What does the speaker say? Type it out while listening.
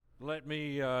Let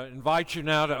me invite you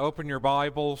now to open your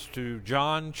Bibles to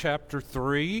John chapter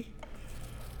 3,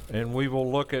 and we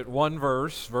will look at one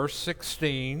verse, verse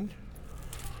 16.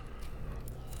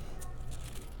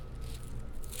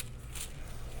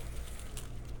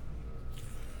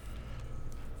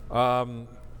 So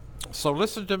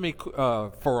listen to me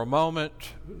for a moment.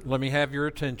 Let me have your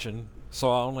attention, so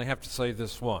I only have to say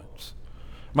this once.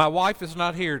 My wife is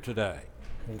not here today,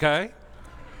 okay?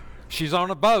 She's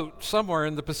on a boat somewhere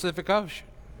in the Pacific Ocean.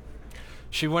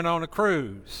 She went on a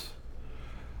cruise.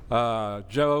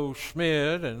 Joe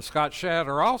Schmid and Scott Shadd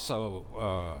are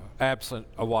also absent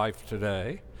a wife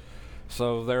today.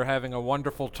 So they're having a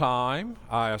wonderful time,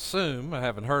 I assume. I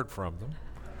haven't heard from them.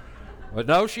 But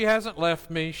no, she hasn't left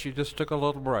me. She just took a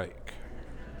little break.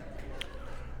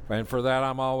 And for that,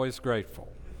 I'm always grateful.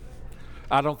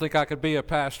 I don't think I could be a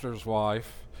pastor's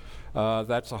wife.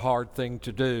 That's a hard thing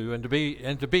to do, and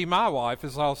to be my wife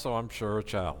is also, I'm sure, a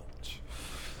challenge.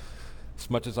 As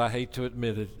much as I hate to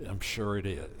admit it, I'm sure it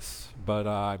is. But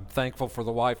I'm thankful for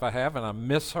the wife I have, and I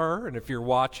miss her. And if you're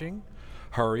watching,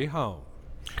 hurry home.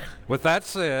 With that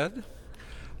said,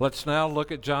 let's now look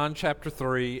at John chapter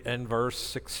 3 and verse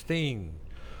 16.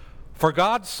 For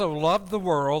God so loved the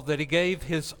world that he gave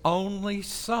his only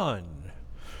Son,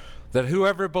 that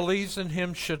whoever believes in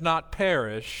him should not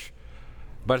perish,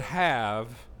 but have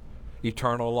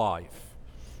eternal life.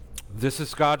 This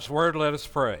is God's word. Let us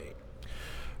pray.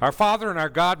 Our Father and our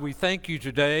God, we thank you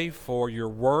today for your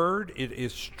word. It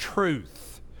is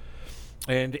truth,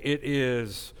 and it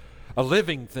is a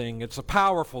living thing. It's a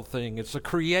powerful thing. It's a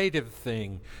creative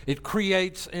thing. It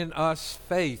creates in us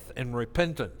faith and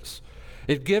repentance.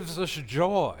 It gives us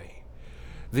joy.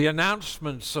 The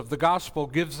announcements of the gospel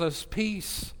gives us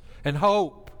peace and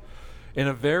hope in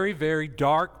a very, very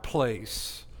dark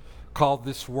place called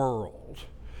this world.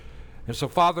 And so,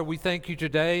 Father, we thank you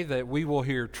today that we will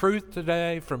hear truth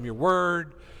today from your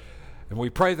word, and we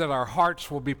pray that our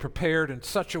hearts will be prepared in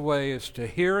such a way as to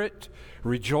hear it,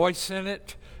 rejoice in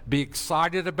it, be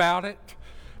excited about it,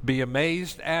 be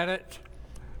amazed at it,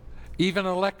 even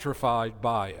electrified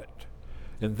by it.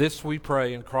 And this we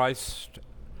pray in Christ's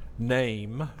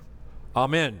name.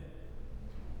 Amen.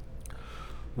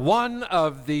 One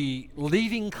of the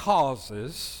leading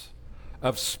causes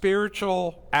of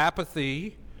spiritual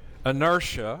apathy,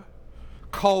 inertia,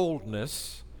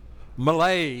 coldness,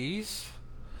 malaise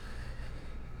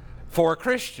for a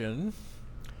Christian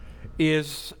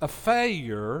is a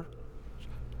failure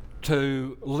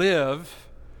to live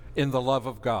in the love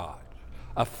of God,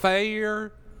 a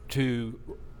failure to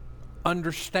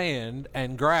understand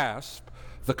and grasp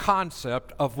the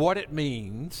concept of what it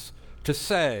means to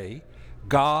say,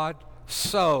 God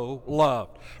so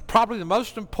loved. Probably the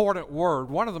most important word,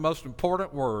 one of the most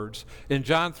important words in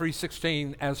John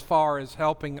 3:16 as far as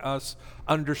helping us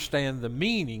understand the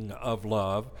meaning of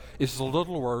love is the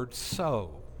little word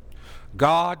so.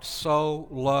 God so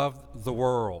loved the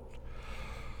world.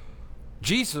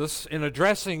 Jesus, in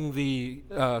addressing the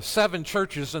 7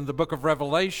 churches in the book of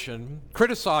Revelation,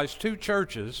 criticized 2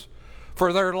 churches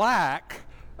for their lack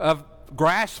of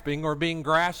grasping or being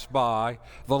grasped by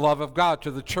the love of God.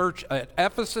 To the church at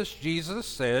Ephesus, Jesus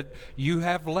said, "You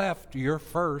have left your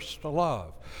first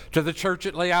love." To the church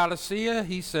at Laodicea,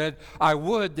 he said, "I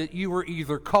would that you were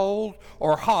either cold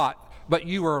or hot, but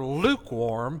you are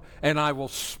lukewarm, and I will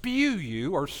spew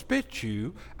you or spit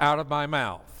you out of my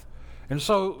mouth." And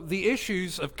so the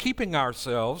issues of keeping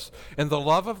ourselves in the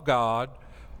love of God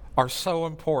are so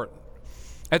important.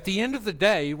 At the end of the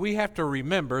day, we have to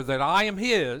remember that I am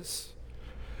his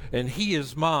and he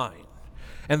is mine.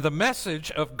 And the message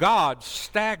of God's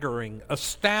staggering,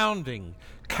 astounding,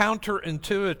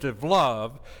 counterintuitive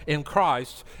love in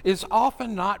Christ is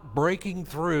often not breaking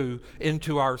through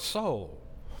into our soul.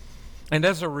 And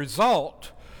as a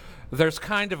result, there's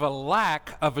kind of a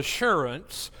lack of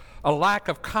assurance, a lack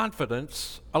of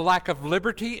confidence, a lack of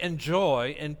liberty and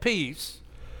joy and peace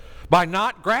by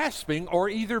not grasping or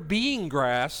either being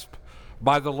grasped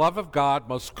by the love of God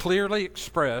most clearly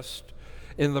expressed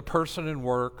in the person and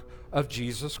work of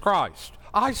Jesus Christ.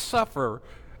 I suffer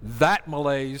that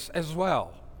malaise as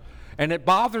well, and it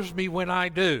bothers me when I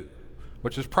do,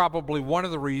 which is probably one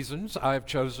of the reasons I have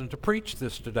chosen to preach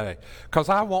this today, because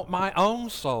I want my own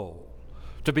soul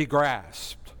to be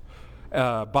grasped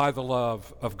by the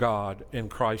love of God in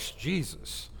Christ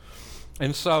Jesus.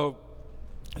 And so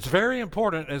it's very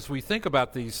important as we think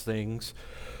about these things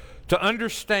to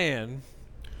understand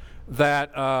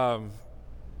that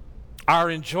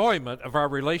our enjoyment of our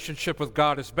relationship with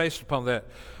God is based upon that.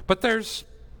 But there's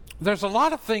a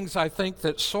lot of things, I think,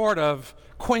 that sort of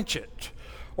quench it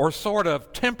or sort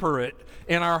of temper it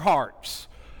in our hearts.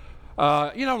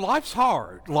 Life's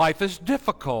hard. Life is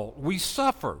difficult. We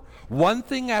suffer one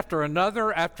thing after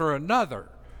another after another.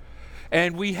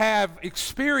 And we have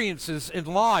experiences in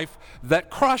life that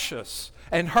crush us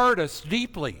and hurt us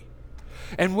deeply.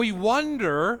 And we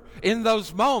wonder in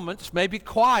those moments, maybe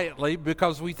quietly,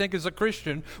 because we think as a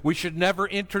Christian we should never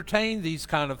entertain these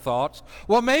kind of thoughts,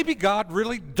 well, maybe God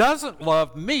really doesn't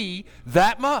love me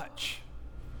that much.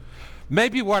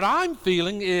 Maybe what I'm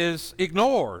feeling is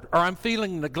ignored, or I'm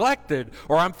feeling neglected,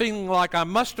 or I'm feeling like I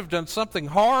must have done something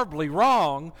horribly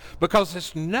wrong because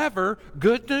it's never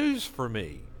good news for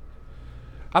me.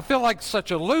 I feel like such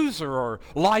a loser, or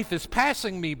life is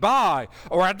passing me by,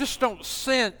 or I just don't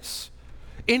sense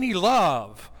any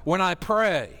love when I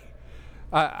pray.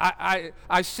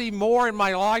 I see more in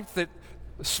my life that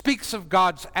speaks of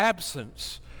God's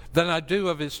absence than I do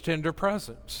of His tender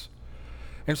presence.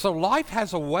 And so life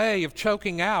has a way of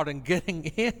choking out and getting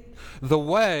in the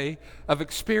way of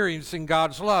experiencing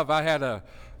God's love. I had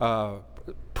a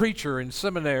preacher in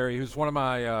seminary who's one of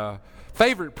my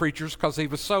favorite preachers because he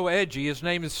was so edgy. His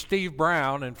name is Steve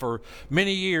Brown, and for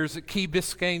many years at Key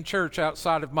Biscayne Church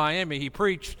outside of Miami, he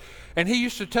preached. And he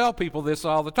used to tell people this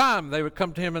all the time. They would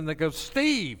come to him and they go,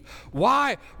 Steve,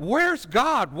 where's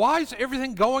God? Why is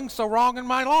everything going so wrong in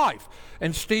my life?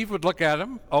 And Steve would look at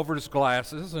him over his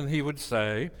glasses and he would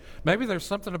say, maybe there's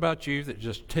something about you that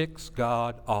just ticks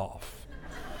God off.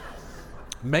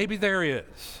 Maybe there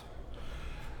is.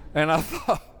 And I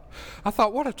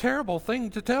thought, what a terrible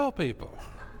thing to tell people.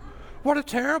 What a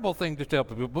terrible thing to tell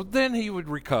people. But then he would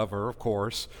recover, of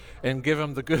course, and give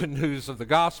them the good news of the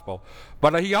gospel.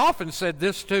 But he often said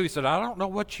this too. He said, I don't know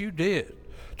what you did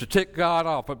to tick God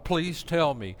off, but please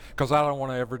tell me, because I don't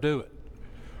want to ever do it.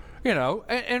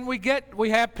 And we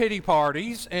have pity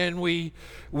parties, and we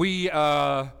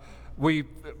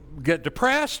get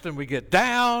depressed, and we get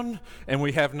down, and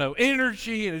we have no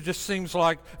energy, and it just seems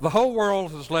like the whole world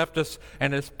has left us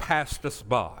and has passed us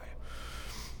by.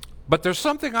 But there's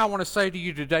something I want to say to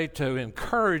you today to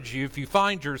encourage you if you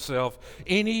find yourself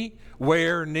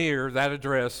anywhere near that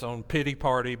address on Pity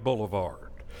Party Boulevard.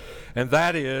 And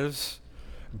that is,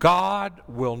 God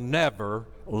will never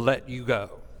let you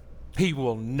go. He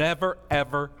will never,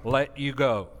 ever let you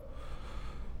go.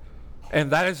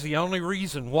 And that is the only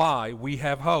reason why we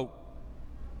have hope.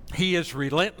 He is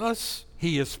relentless.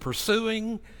 He is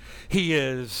pursuing. He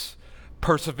is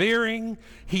persevering,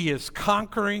 He is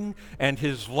conquering, and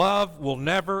His love will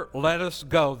never let us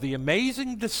go. The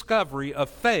amazing discovery of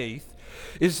faith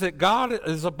is that God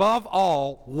is above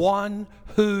all one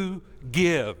who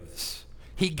gives.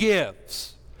 He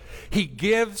gives. He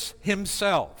gives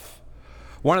Himself.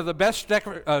 One of the best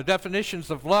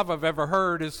definitions of love I've ever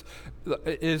heard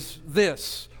is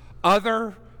this: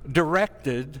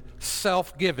 other-directed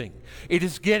self-giving. It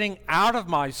is getting out of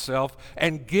myself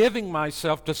and giving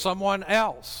myself to someone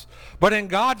else. But in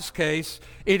God's case,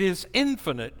 it is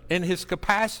infinite in His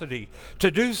capacity to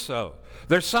do so.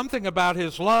 There's something about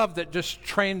His love that just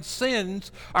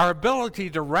transcends our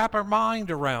ability to wrap our mind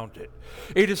around it.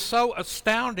 It is so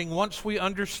astounding once we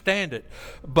understand it.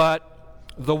 But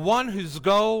the one whose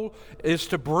goal is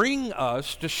to bring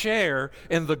us to share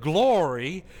in the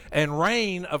glory and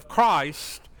reign of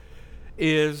Christ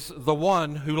is the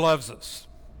one who loves us.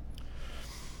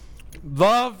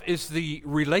 Love is the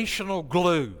relational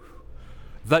glue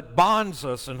that bonds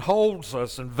us and holds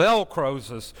us and velcros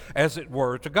us, as it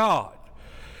were, to God.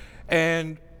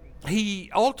 And He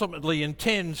ultimately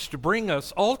intends to bring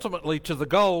us ultimately to the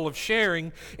goal of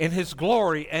sharing in His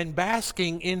glory and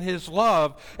basking in His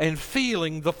love and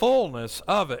feeling the fullness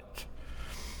of it.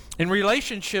 In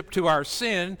relationship to our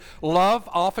sin, love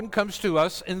often comes to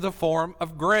us in the form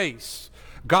of grace.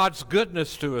 God's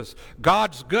goodness to us.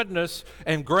 God's goodness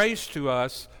and grace to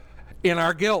us in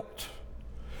our guilt.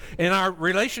 In our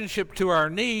relationship to our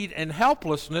need and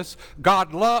helplessness,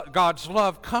 God's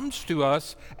love comes to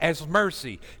us as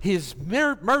mercy. His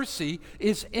mercy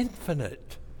is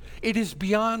infinite. It is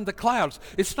beyond the clouds.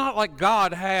 It's not like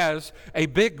God has a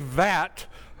big vat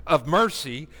of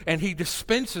mercy and He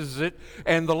dispenses it,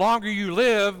 and the longer you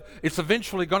live, it's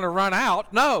eventually going to run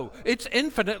out. No, it's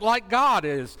infinite like God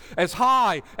is. As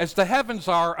high as the heavens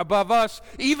are above us,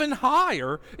 even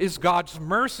higher is God's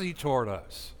mercy toward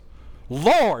us.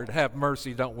 Lord, have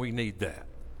mercy, don't we need that?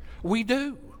 We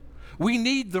do. We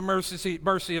need the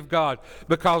mercy of God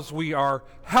because we are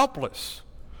helpless.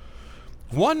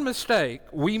 One mistake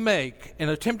we make in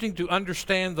attempting to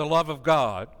understand the love of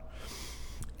God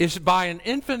is by an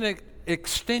infinite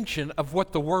extension of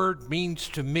what the word means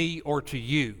to me or to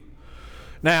you.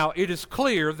 Now, it is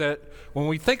clear that when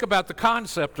we think about the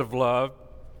concept of love,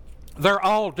 They're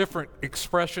all different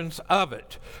expressions of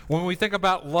it. When we think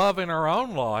about love in our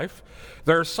own life,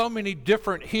 there are so many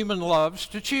different human loves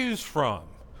to choose from.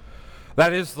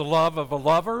 That is the love of a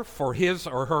lover for his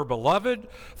or her beloved,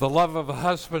 the love of a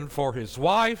husband for his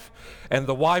wife, and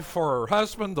the wife for her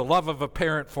husband, the love of a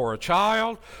parent for a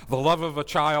child, the love of a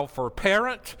child for a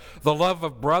parent, the love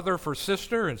of brother for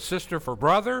sister and sister for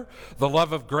brother, the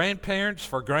love of grandparents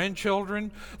for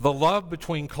grandchildren, the love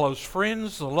between close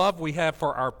friends, the love we have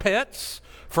for our pets,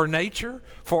 for nature,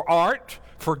 for art,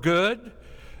 for good,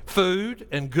 food,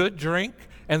 and good drink,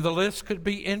 and the list could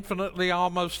be infinitely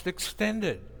almost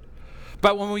extended.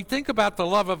 But when we think about the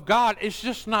love of God, it's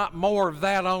just not more of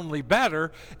that, only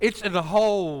better. It's in a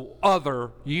whole other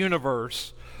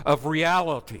universe of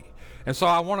reality. And so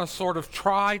I want to sort of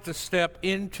try to step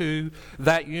into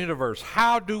that universe.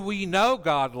 How do we know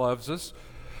God loves us?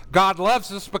 God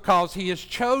loves us because he has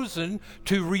chosen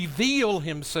to reveal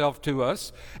himself to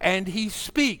us, and he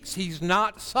speaks. He's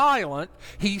not silent.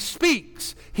 He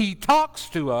speaks. He talks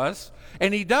to us.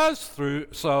 And he does through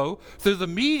the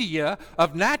media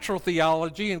of natural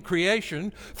theology and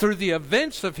creation, through the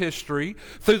events of history,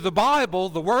 through the Bible,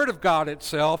 the Word of God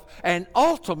itself, and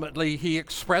ultimately he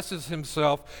expresses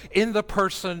himself in the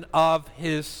person of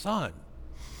his Son.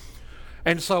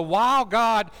 And so while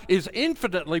God is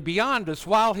infinitely beyond us,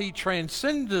 while he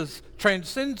transcends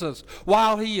us,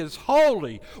 while he is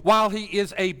holy, while he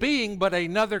is a being but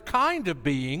another kind of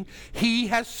being, he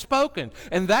has spoken.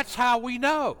 And that's how we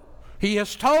know. He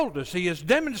has told us, he has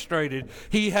demonstrated,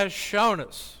 he has shown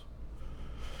us.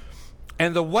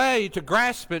 And the way to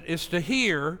grasp it is to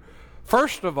hear,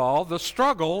 first of all, the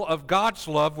struggle of God's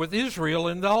love with Israel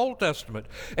in the Old Testament.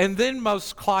 And then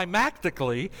most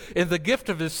climactically, in the gift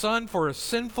of his Son for a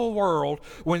sinful world,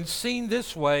 when seen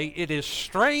this way, it is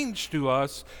strange to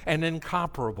us and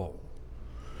incomparable.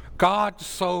 God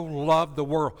so loved the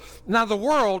world. Now, the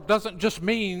world doesn't just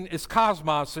mean, it's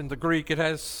cosmos in the Greek. It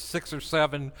has 6 or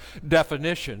 7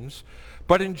 definitions.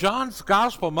 But in John's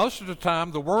gospel, most of the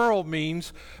time, the world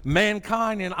means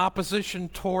mankind in opposition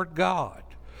toward God,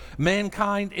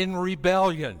 mankind in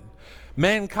rebellion,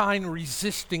 mankind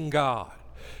resisting God.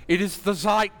 It is the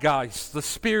zeitgeist, the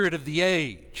spirit of the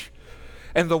age.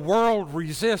 And the world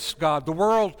resists God. The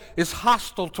world is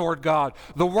hostile toward God.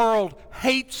 The world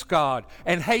hates God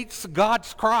and hates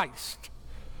God's Christ.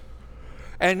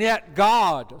 And yet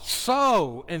God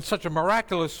so, in such a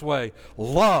miraculous way,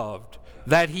 loved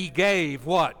that he gave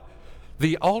what?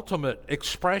 The ultimate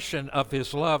expression of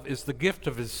his love is the gift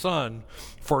of his Son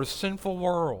for a sinful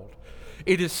world.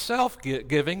 It is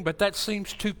self-giving, but that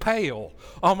seems too pale,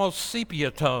 almost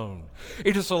sepia tone.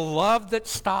 It is a love that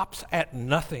stops at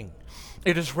nothing.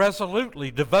 It is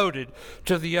resolutely devoted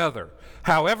to the other,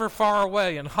 however far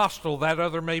away and hostile that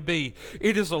other may be.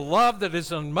 It is a love that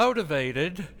is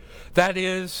unmotivated, that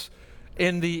is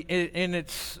in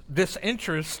its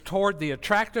disinterest toward the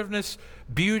attractiveness,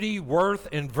 beauty, worth,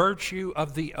 and virtue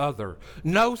of the other.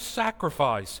 No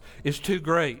sacrifice is too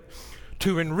great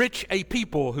to enrich a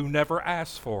people who never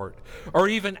ask for it, or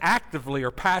even actively or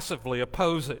passively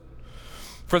oppose it.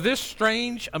 For this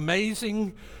strange,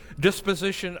 amazing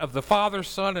disposition of the Father,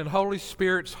 Son, and Holy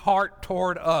Spirit's heart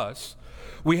toward us,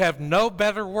 we have no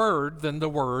better word than the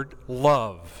word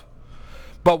love.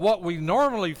 But what we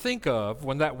normally think of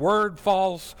when that word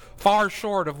falls far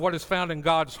short of what is found in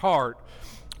God's heart,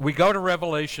 we go to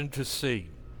Revelation to see.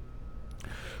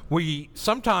 We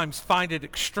sometimes find it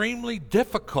extremely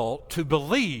difficult to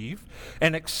believe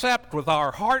and accept with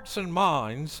our hearts and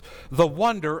minds the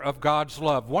wonder of God's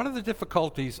love. One of the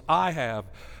difficulties I have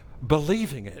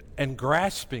believing it and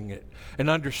grasping it and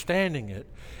understanding it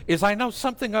is I know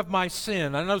something of my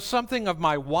sin. I know something of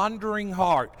my wandering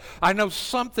heart. I know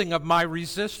something of my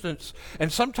resistance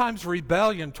and sometimes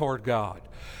rebellion toward God.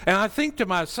 And I think to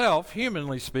myself,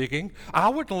 humanly speaking, I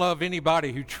wouldn't love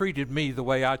anybody who treated me the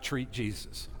way I treat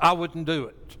Jesus. I wouldn't do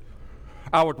it.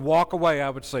 I would walk away. I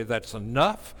would say, that's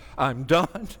enough. I'm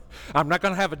done. I'm not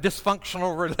going to have a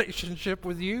dysfunctional relationship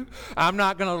with you. I'm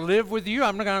not going to live with you.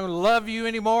 I'm not going to love you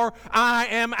anymore. I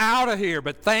am out of here.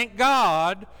 But thank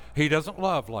God, he doesn't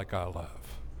love like I love.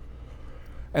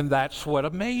 And that's what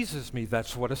amazes me.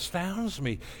 That's what astounds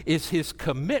me, is his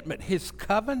commitment, his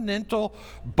covenantal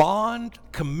bond,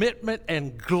 commitment,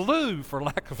 and glue, for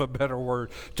lack of a better word,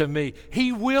 to me.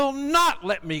 He will not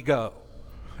let me go.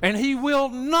 And he will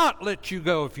not let you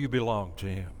go if you belong to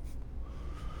him.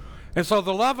 And so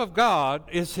the love of God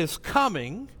is his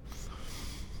coming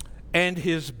and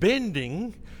his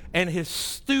bending and his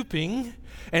stooping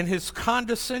and his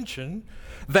condescension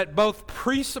that both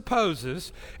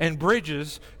presupposes and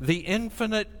bridges the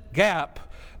infinite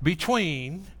gap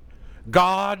between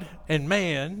God and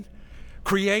man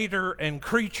creator and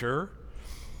creature,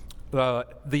 the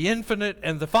infinite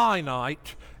and the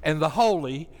finite, and the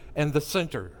holy and the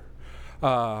center.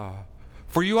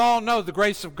 For you all know the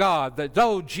grace of God, that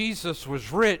though Jesus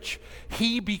was rich,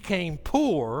 he became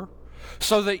poor,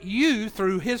 so that you,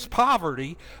 through his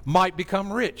poverty, might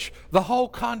become rich. The whole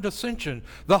condescension,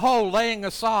 the whole laying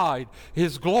aside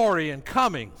his glory and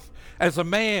coming as a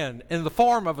man in the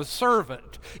form of a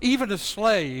servant, even a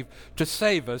slave, to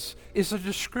save us, is a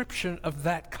description of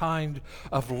that kind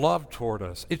of love toward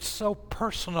us. It's so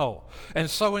personal and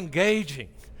so engaging.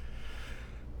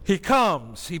 He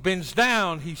comes, he bends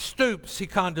down, he stoops, he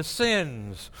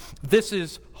condescends. This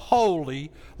is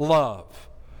holy love.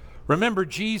 Remember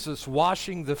Jesus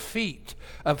washing the feet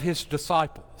of his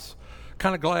disciples.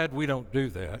 Kind of glad we don't do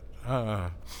that.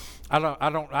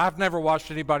 I've never washed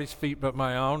anybody's feet but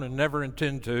my own, and never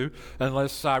intend to,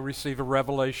 unless I receive a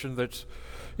revelation that's,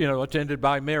 attended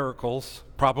by miracles.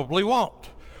 Probably won't.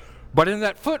 But in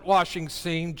that foot washing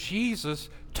scene, Jesus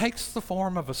takes the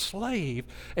form of a slave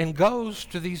and goes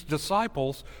to these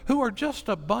disciples who are just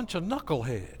a bunch of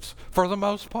knuckleheads for the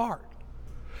most part,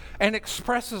 and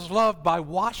expresses love by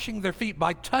washing their feet,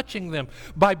 by touching them,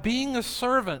 by being a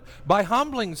servant, by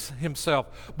humbling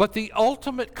himself. But the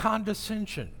ultimate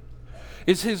condescension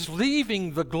is his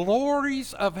leaving the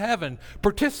glories of heaven,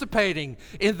 participating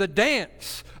in the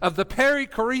dance of the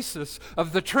perichoresis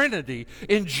of the Trinity,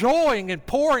 enjoying and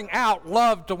pouring out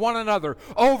love to one another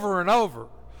over and over.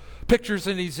 Pictures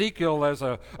in Ezekiel as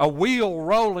a wheel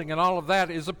rolling and all of that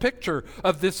is a picture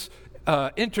of this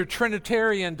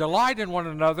intertrinitarian delight in one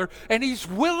another, and he's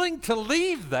willing to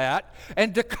leave that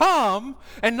and to come,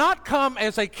 and not come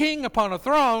as a king upon a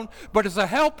throne, but as a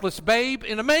helpless babe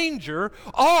in a manger,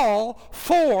 all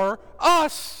for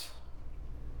us.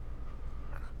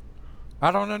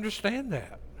 I don't understand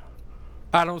that.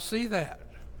 I don't see that.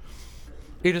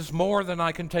 It is more than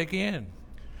I can take in.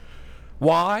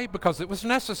 Why? Because it was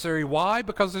necessary. Why?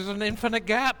 Because there's an infinite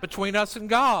gap between us and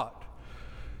God.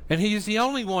 And he is the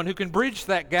only one who can bridge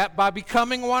that gap by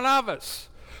becoming one of us,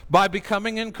 by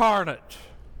becoming incarnate.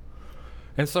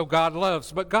 And so God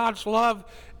loves. But God's love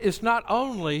is not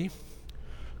only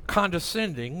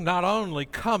condescending, not only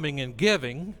coming and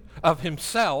giving of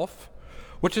himself,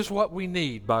 which is what we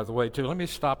need, by the way, too. Let me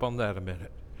stop on that a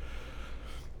minute.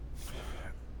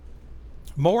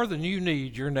 More than you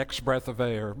need your next breath of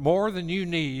air, more than you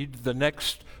need the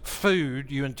next food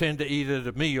you intend to eat at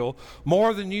a meal,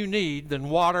 more than you need than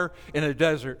water in a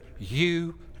desert,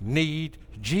 you need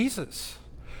Jesus.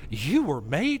 You were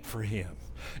made for him.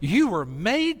 You were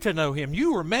made to know him.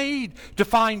 You were made to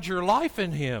find your life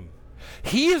in him.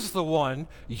 He is the one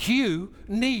you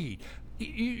need.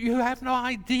 You have no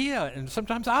idea, and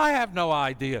sometimes I have no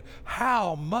idea,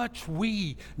 how much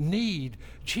we need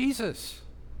Jesus.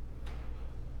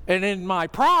 And in my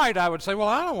pride, I would say, well,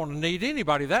 I don't want to need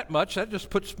anybody that much. That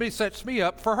just sets me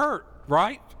up for hurt,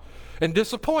 right? And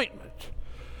disappointment.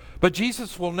 But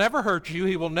Jesus will never hurt you.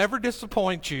 He will never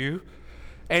disappoint you.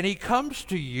 And he comes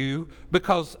to you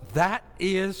because that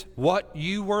is what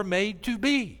you were made to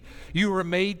be. You were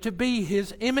made to be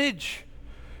his image.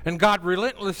 And God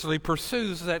relentlessly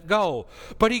pursues that goal.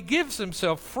 But he gives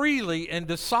himself freely and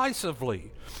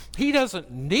decisively. He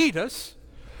doesn't need us.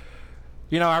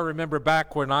 I remember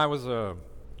back when I was a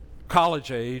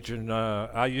college age, and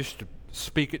I used to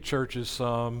speak at churches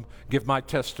some, give my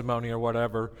testimony or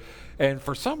whatever. And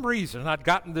for some reason, I'd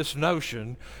gotten this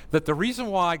notion that the reason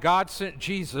why God sent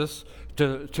Jesus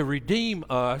to redeem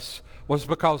us was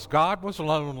because God was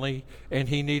lonely and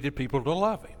he needed people to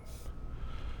love him.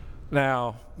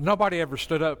 Now, nobody ever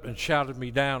stood up and shouted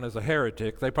me down as a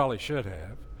heretic. They probably should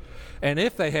have. And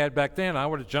if they had back then, I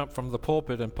would have jumped from the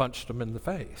pulpit and punched them in the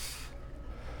face.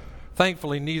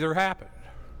 Thankfully, neither happened.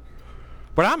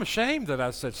 But I'm ashamed that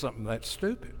I said something that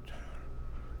stupid.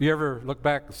 You ever look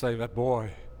back and say, boy,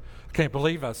 I can't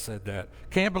believe I said that.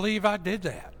 Can't believe I did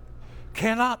that.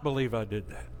 Cannot believe I did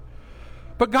that.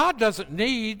 But God doesn't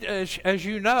need, as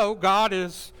you know, God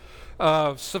is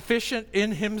sufficient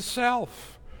in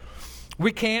himself.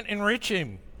 We can't enrich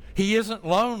him. He isn't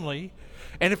lonely.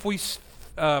 And if we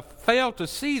fail to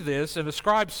see this and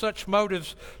ascribe such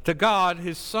motives to God,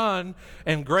 his Son,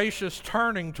 and gracious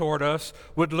turning toward us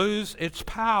would lose its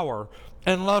power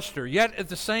and luster. Yet at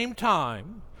the same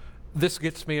time, this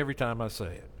gets me every time I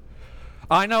say it.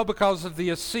 I know because of the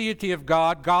aseity of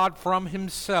God, God from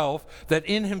himself, that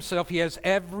in himself he has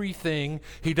everything.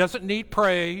 He doesn't need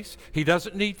praise. He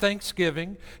doesn't need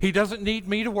thanksgiving. He doesn't need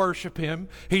me to worship him.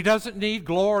 He doesn't need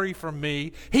glory from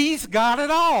me. He's got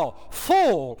it all,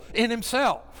 full in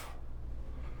himself.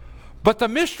 But the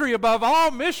mystery above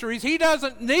all mysteries, he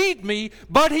doesn't need me,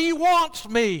 but he wants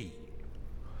me.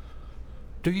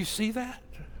 Do you see that?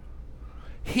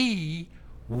 He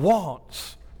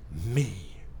wants me.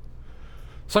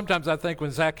 Sometimes I think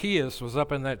when Zacchaeus was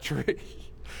up in that tree,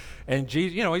 and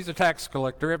Jesus, he's a tax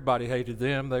collector. Everybody hated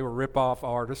them. They were rip-off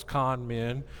artists, con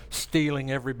men,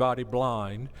 stealing everybody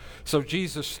blind. So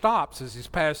Jesus stops as he's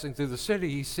passing through the city.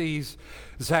 He sees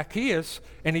Zacchaeus,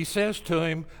 and he says to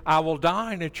him, I will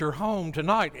dine at your home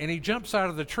tonight. And he jumps out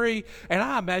of the tree, and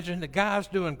I imagine the guy's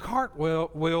doing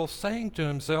cartwheels, saying to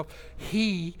himself,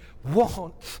 he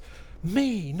wants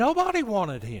me. Nobody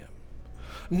wanted him.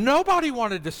 Nobody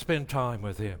wanted to spend time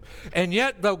with him. And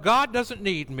yet, though God doesn't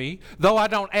need me, though I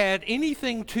don't add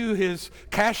anything to his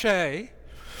cachet,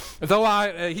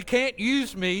 though he can't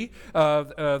use me,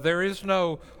 there is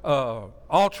no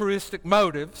altruistic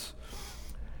motives,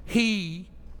 he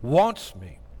wants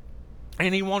me.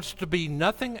 And he wants to be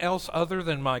nothing else other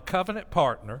than my covenant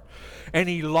partner. And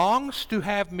he longs to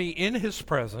have me in his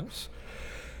presence.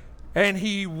 And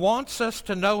he wants us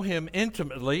to know him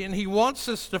intimately, and he wants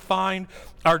us to find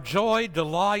our joy,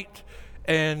 delight,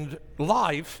 and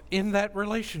life in that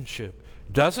relationship.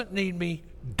 Doesn't need me,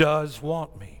 does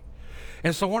want me.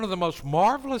 And so one of the most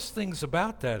marvelous things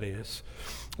about that is,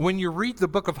 when you read the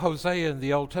book of Hosea in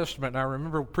the Old Testament, and I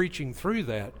remember preaching through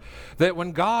that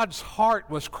when God's heart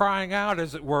was crying out,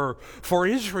 as it were, for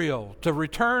Israel to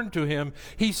return to him,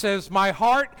 he says, my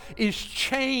heart is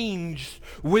changed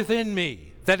within me.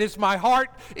 That is, my heart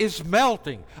is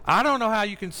melting. I don't know how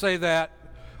you can say that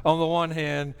on the one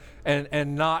hand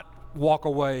and not walk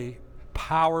away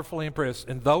powerfully impressed.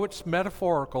 And though it's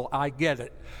metaphorical, I get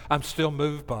it. I'm still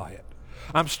moved by it.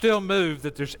 I'm still moved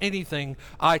that there's anything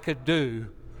I could do.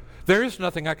 There is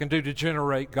nothing I can do to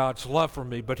generate God's love for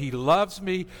me, but he loves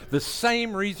me the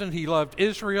same reason he loved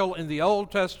Israel in the Old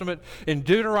Testament. In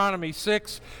Deuteronomy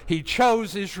 6, he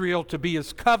chose Israel to be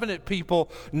his covenant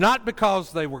people, not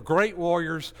because they were great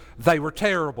warriors, they were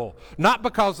terrible. Not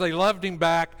because they loved him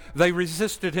back, they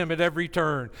resisted him at every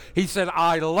turn. He said,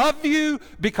 I love you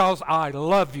because I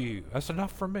love you. That's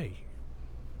enough for me.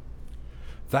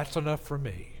 That's enough for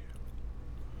me.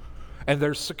 And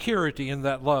there's security in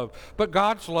that love. But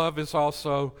God's love is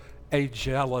also a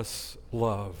jealous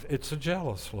love. It's a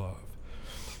jealous love.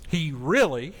 He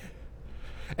really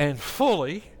and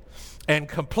fully and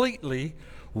completely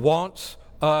wants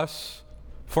us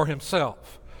for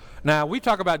himself. Now, we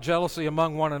talk about jealousy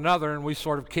among one another, and we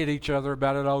sort of kid each other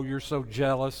about it. Oh, you're so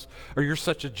jealous, or you're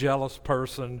such a jealous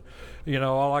person.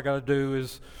 All I got to do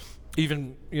is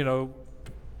even,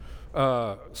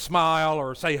 smile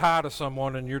or say hi to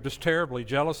someone, and you're just terribly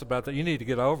jealous about that. You need to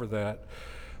get over that.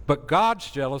 But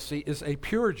God's jealousy is a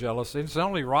pure jealousy. It's the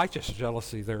only righteous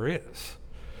jealousy there is.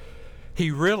 He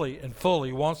really and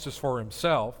fully wants us for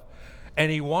himself,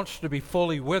 and he wants to be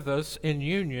fully with us in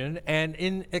union and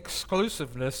in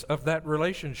exclusiveness of that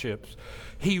relationship.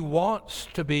 He wants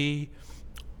to be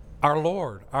our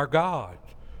Lord, our God,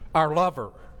 our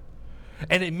lover.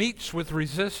 And it meets with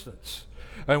resistance.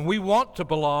 And we want to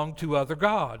belong to other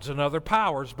gods and other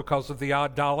powers because of the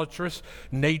idolatrous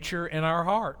nature in our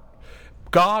heart.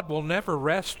 God will never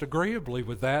rest agreeably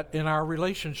with that in our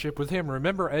relationship with him.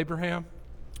 Remember Abraham?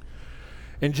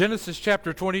 In Genesis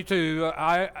chapter 22,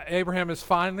 Abraham has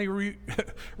finally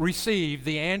received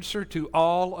the answer to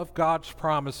all of God's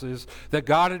promises that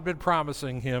God had been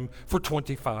promising him for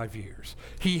 25 years.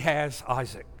 He has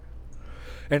Isaac.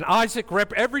 And Isaac,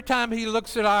 every time he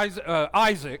looks at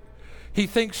Isaac, he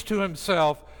thinks to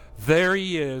himself, there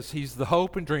he is. He's the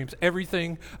hope and dreams.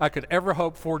 Everything I could ever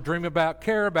hope for, dream about,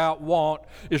 care about, want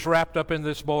is wrapped up in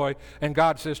this boy. And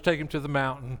God says, take him to the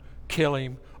mountain, kill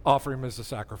him, offer him as a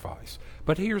sacrifice.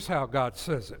 But here's how God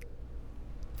says it.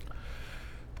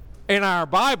 In our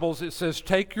Bibles, it says,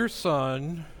 take your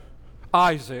son,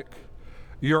 Isaac,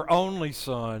 your only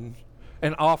son,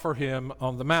 and offer him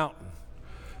on the mountain.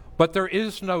 But there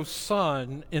is no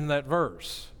son in that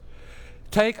verse.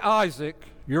 Take Isaac,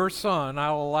 your son.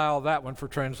 I'll allow that one for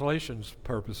translation's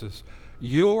purposes.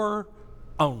 Your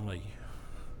only.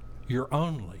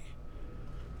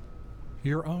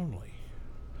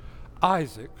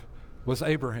 Isaac was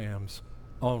Abraham's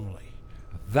only.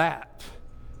 That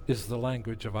is the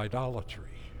language of idolatry.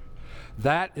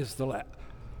 That is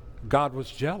God was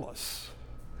jealous,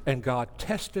 and God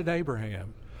tested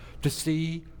Abraham to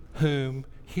see whom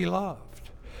he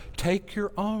loved. Take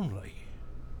your only.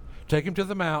 Take him to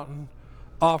the mountain,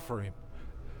 offer him.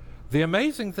 The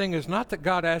amazing thing is not that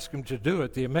God asked him to do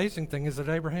it. The amazing thing is that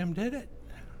Abraham did it.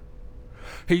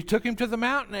 He took him to the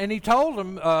mountain and he told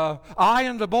him, I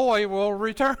and the boy will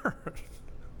return.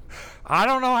 I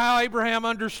don't know how Abraham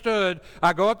understood.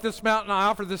 I go up this mountain, I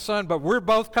offer the son, but we're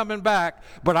both coming back.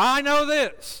 But I know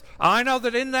this. I know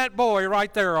that in that boy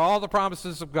right there are all the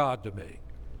promises of God to me.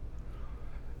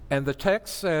 And the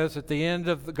text says at the end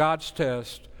of God's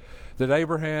test that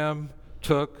Abraham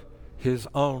took his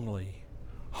only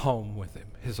home with him,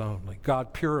 his only.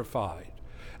 God purified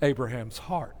Abraham's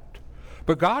heart.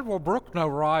 But God will brook no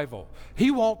rival.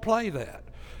 He won't play that.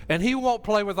 And he won't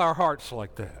play with our hearts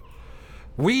like that.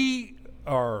 We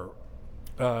are,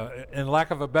 in lack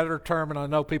of a better term, and I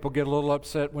know people get a little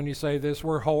upset when you say this,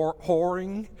 we're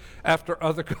whoring after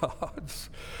other gods.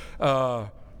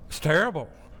 It's terrible,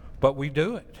 but we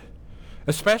do it,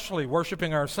 especially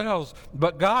worshiping ourselves.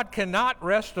 But God cannot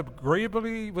rest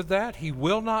agreeably with that. He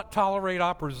will not tolerate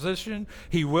opposition.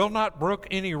 He will not brook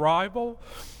any rival.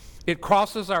 It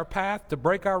crosses our path to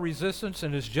break our resistance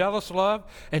in his jealous love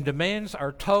and demands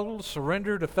our total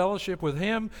surrender to fellowship with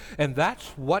him. And that's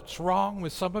what's wrong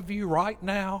with some of you right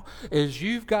now, is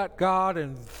you've got God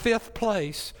in fifth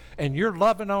place and you're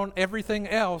loving on everything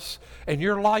else and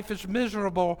your life is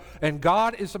miserable and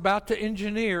God is about to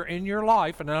engineer in your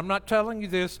life. And I'm not telling you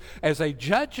this as a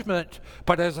judgment,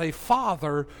 but as a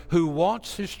father who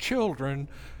wants his children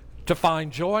to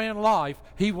find joy in life.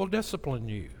 He will discipline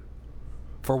you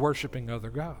for worshiping other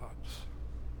gods.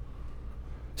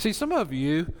 See, some of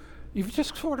you, you've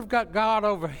just sort of got God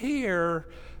over here,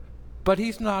 but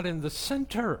he's not in the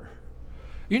center.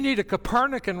 You need a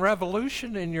Copernican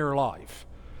revolution in your life,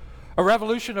 a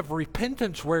revolution of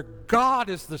repentance where God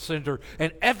is the center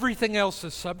and everything else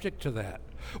is subject to that,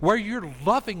 where you're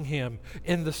loving him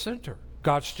in the center.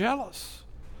 God's jealous.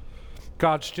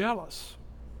 God's jealous.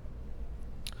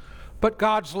 But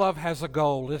God's love has a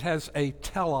goal. It has a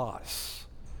telos.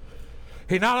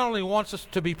 He not only wants us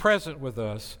to be present with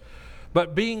us,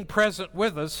 but being present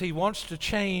with us, he wants to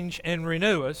change and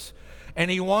renew us, and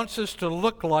he wants us to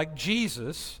look like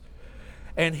Jesus,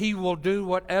 and he will do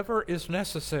whatever is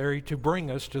necessary to bring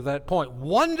us to that point.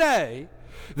 One day,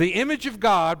 the image of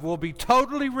God will be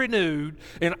totally renewed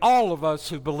in all of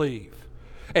us who believe,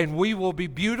 and we will be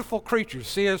beautiful creatures.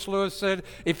 C.S. Lewis said,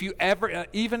 if you ever,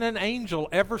 even an angel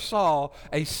ever saw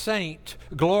a saint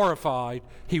glorified,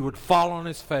 he would fall on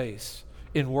his face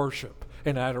in worship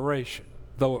and adoration,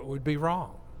 though it would be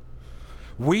wrong.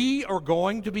 We are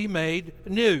going to be made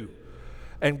new,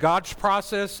 and God's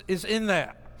process is in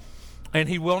that, and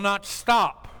he will not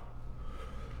stop.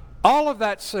 All of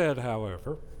that said,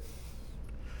 however,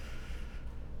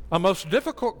 a most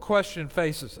difficult question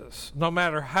faces us. No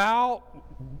matter how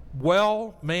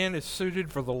well man is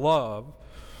suited for the love,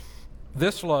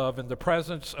 this love in the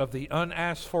presence of the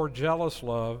unasked for jealous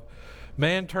love,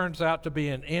 man turns out to be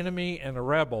an enemy and a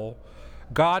rebel.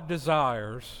 God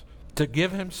desires to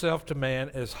give himself to man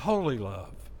as holy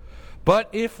love. But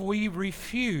if we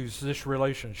refuse this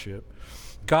relationship,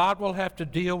 God will have to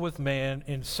deal with man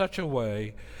in such a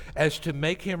way as to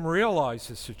make him realize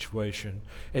the situation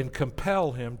and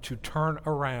compel him to turn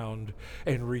around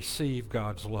and receive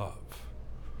God's love.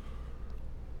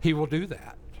 He will do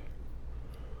that.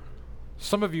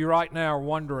 Some of you right now are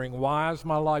wondering, why is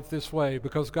my life this way?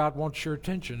 Because God wants your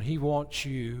attention. He wants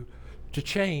you to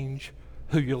change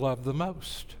who you love the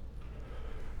most.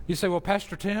 You say, well,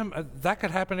 Pastor Tim, that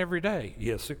could happen every day.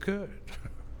 Yes, it could.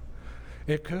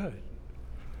 It could.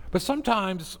 But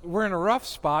sometimes we're in a rough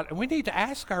spot and we need to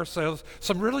ask ourselves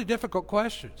some really difficult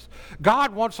questions.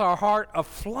 God wants our heart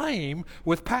aflame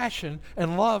with passion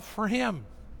and love for him.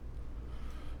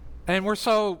 And we're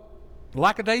so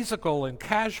lackadaisical and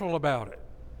casual about it.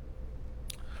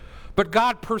 But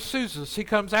God pursues us. He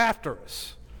comes after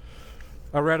us.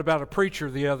 I read about a preacher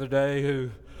the other day who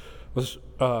was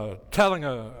telling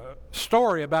a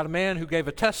story about a man who gave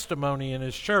a testimony in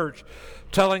his church,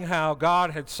 telling how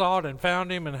God had sought and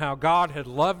found him and how God had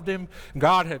loved him,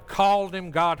 God had called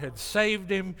him, God had saved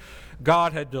him,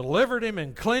 God had delivered him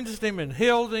and cleansed him and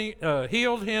healed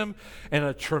him, and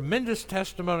a tremendous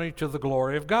testimony to the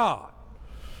glory of God.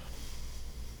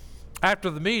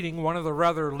 After the meeting, one of the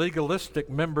rather legalistic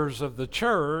members of the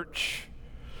church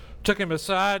took him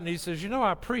aside and he says,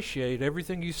 I appreciate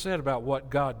everything you said about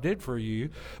what God did for you,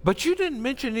 but you didn't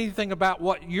mention anything about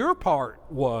what your part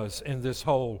was in this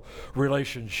whole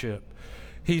relationship.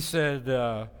 He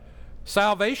said,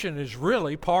 salvation is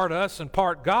really part us and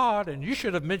part God, and you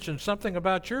should have mentioned something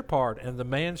about your part. And the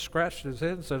man scratched his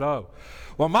head and said,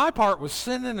 well, my part was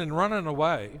sinning and running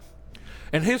away,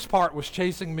 and his part was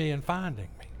chasing me and finding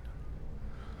me.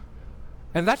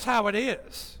 And that's how it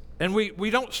is. And we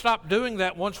don't stop doing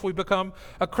that once we become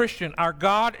a Christian. Our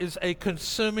God is a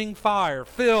consuming fire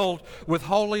filled with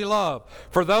holy love.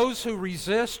 For those who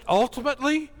resist,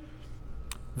 ultimately,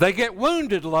 They get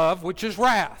wounded love, which is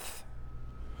wrath.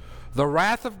 The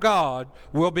wrath of God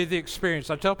will be the experience.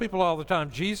 I tell people all the time,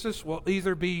 Jesus will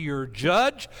either be your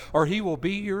judge or he will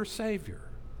be your Savior.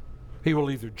 He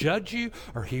will either judge you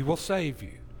or he will save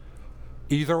you.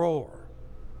 Either or.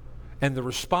 And the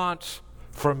response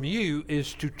from you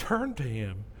is to turn to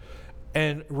him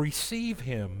and receive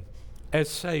him as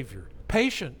Savior.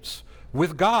 Patience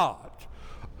with God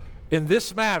in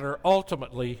this matter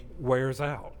ultimately wears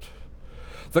out.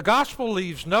 The gospel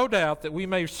leaves no doubt that we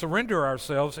may surrender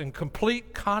ourselves in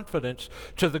complete confidence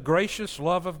to the gracious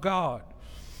love of God.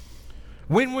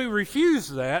 When we refuse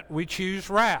that, we choose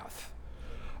wrath.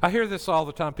 I hear this all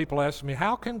the time. People ask me,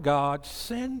 how can God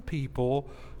send people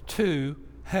to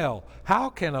hell? How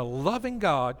can a loving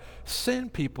God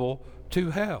send people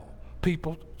to hell?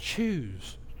 People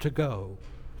choose to go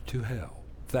to hell.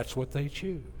 That's what they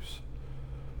choose.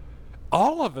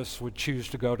 All of us would choose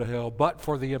to go to hell, but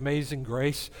for the amazing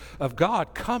grace of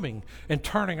God coming and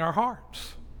turning our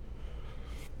hearts.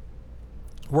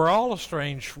 We're all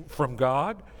estranged from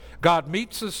God. God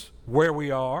meets us where we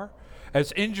are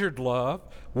as injured love,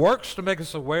 works to make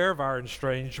us aware of our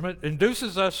estrangement,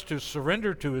 induces us to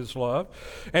surrender to his love.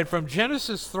 And from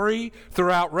Genesis 3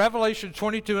 throughout Revelation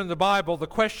 22 in the Bible, the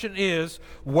question is,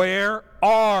 where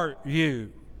are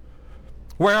you?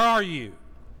 Where are you?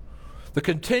 The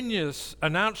continuous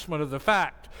announcement of the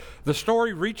fact the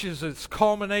story reaches its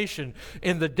culmination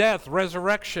in the death,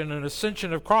 resurrection, and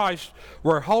ascension of Christ,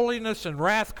 where holiness and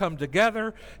wrath come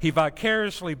together. He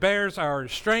vicariously bears our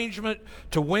estrangement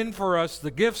to win for us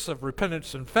the gifts of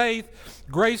repentance and faith.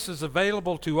 Grace is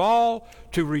available to all.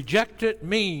 To reject it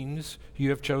means you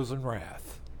have chosen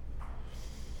wrath.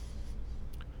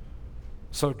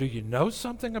 So do you know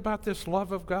something about this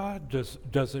love of God?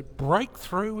 Does it break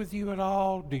through with you at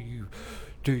all?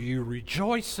 Do you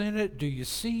rejoice in it? Do you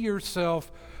see yourself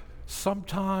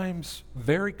sometimes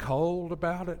very cold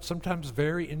about it, sometimes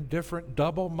very indifferent,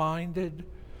 double-minded,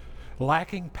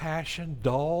 lacking passion,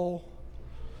 dull?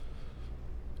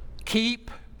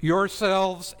 Keep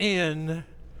yourselves in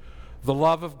the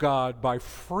love of God by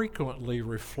frequently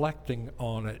reflecting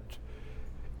on it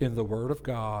in the Word of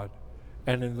God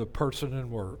and in the person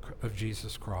and work of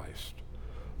Jesus Christ.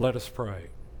 Let us pray.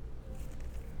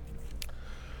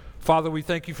 Father, we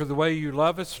thank you for the way you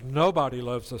love us. Nobody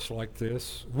loves us like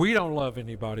this. We don't love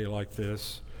anybody like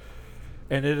this.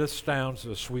 And it astounds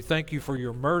us. We thank you for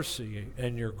your mercy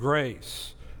and your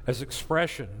grace as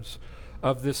expressions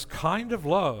of this kind of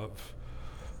love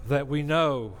that we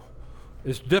know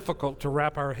is difficult to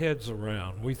wrap our heads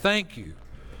around. We thank you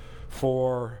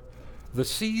for the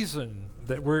season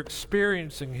that we're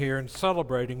experiencing here and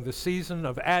celebrating, the season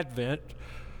of Advent,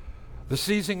 the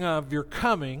season of your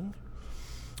coming,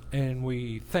 and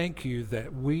we thank you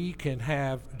that we can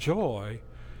have joy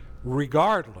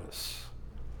regardless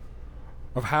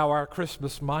of how our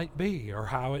Christmas might be or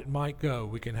how it might go.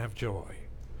 We can have joy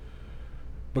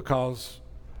because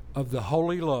of the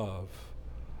holy love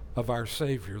of our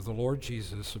Savior, the Lord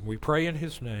Jesus, and we pray in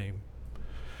his name.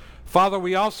 Father,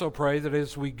 we also pray that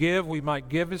as we give, we might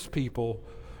give as people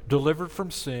delivered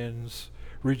from sins,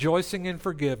 rejoicing in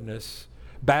forgiveness,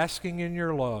 basking in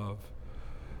your love,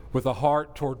 with a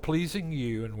heart toward pleasing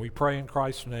you. And we pray in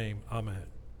Christ's name. Amen.